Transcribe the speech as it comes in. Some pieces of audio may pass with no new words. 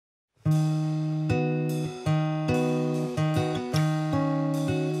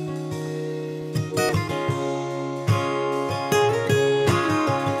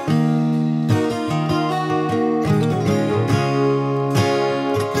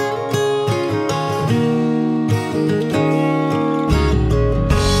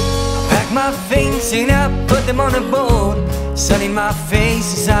fixing up, put them on a boat, sun in my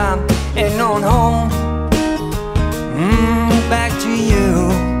face as I'm heading on home. Back to you.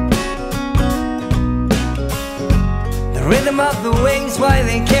 The rhythm of the waves, why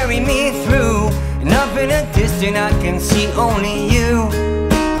they carry me through. And up in the distance I can see only you.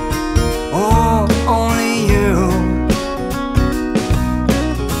 Oh, only you.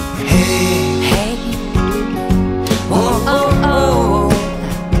 Hey, Hey, oh, oh, oh.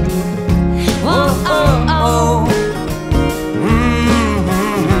 Oh, oh, oh.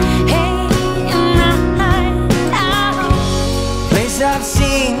 hey, Place I've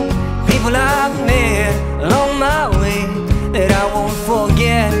seen, people I've met along my way that I won't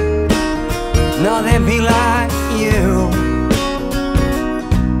forget. Nothing be like you.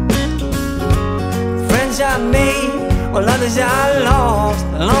 Friends I made, while others I lost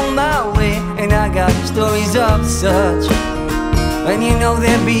along my way. And I got stories of such, and you know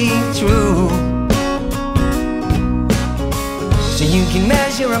they'll be true. So you can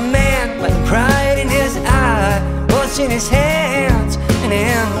measure a man by the pride in his eye, what's in his hands, and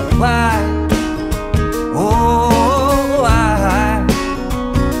then why. Oh, I.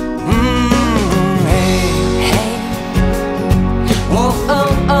 Hey, hey, oh,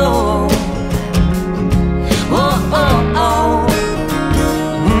 oh, oh. Oh, oh, oh.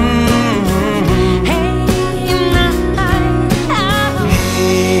 hey,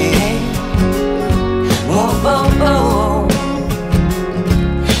 Hey, oh, oh, oh.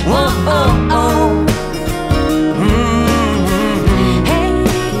 Oh, oh, oh.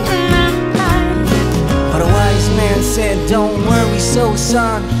 But a wise man said, don't worry, so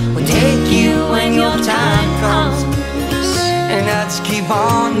son, we'll take you when your time comes. And I just keep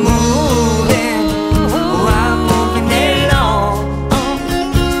on moving. Oh, I'm moving along.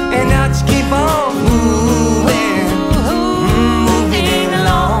 And I just keep on moving, moving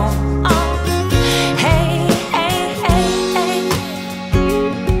along. hey, hey, hey,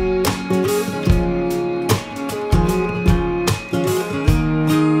 hey.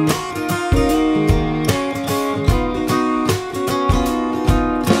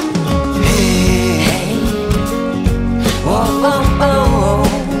 Hey, oh, oh, oh.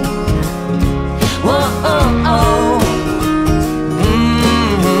 Oh, oh, oh.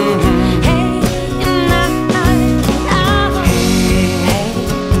 Hey, Hey,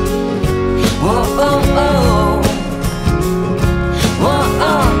 oh, oh, oh. Oh,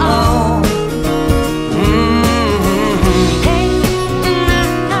 oh, oh.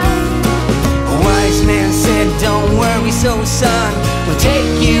 A wise man said, don't worry, so son, we'll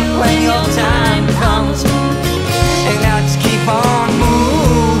take you when your time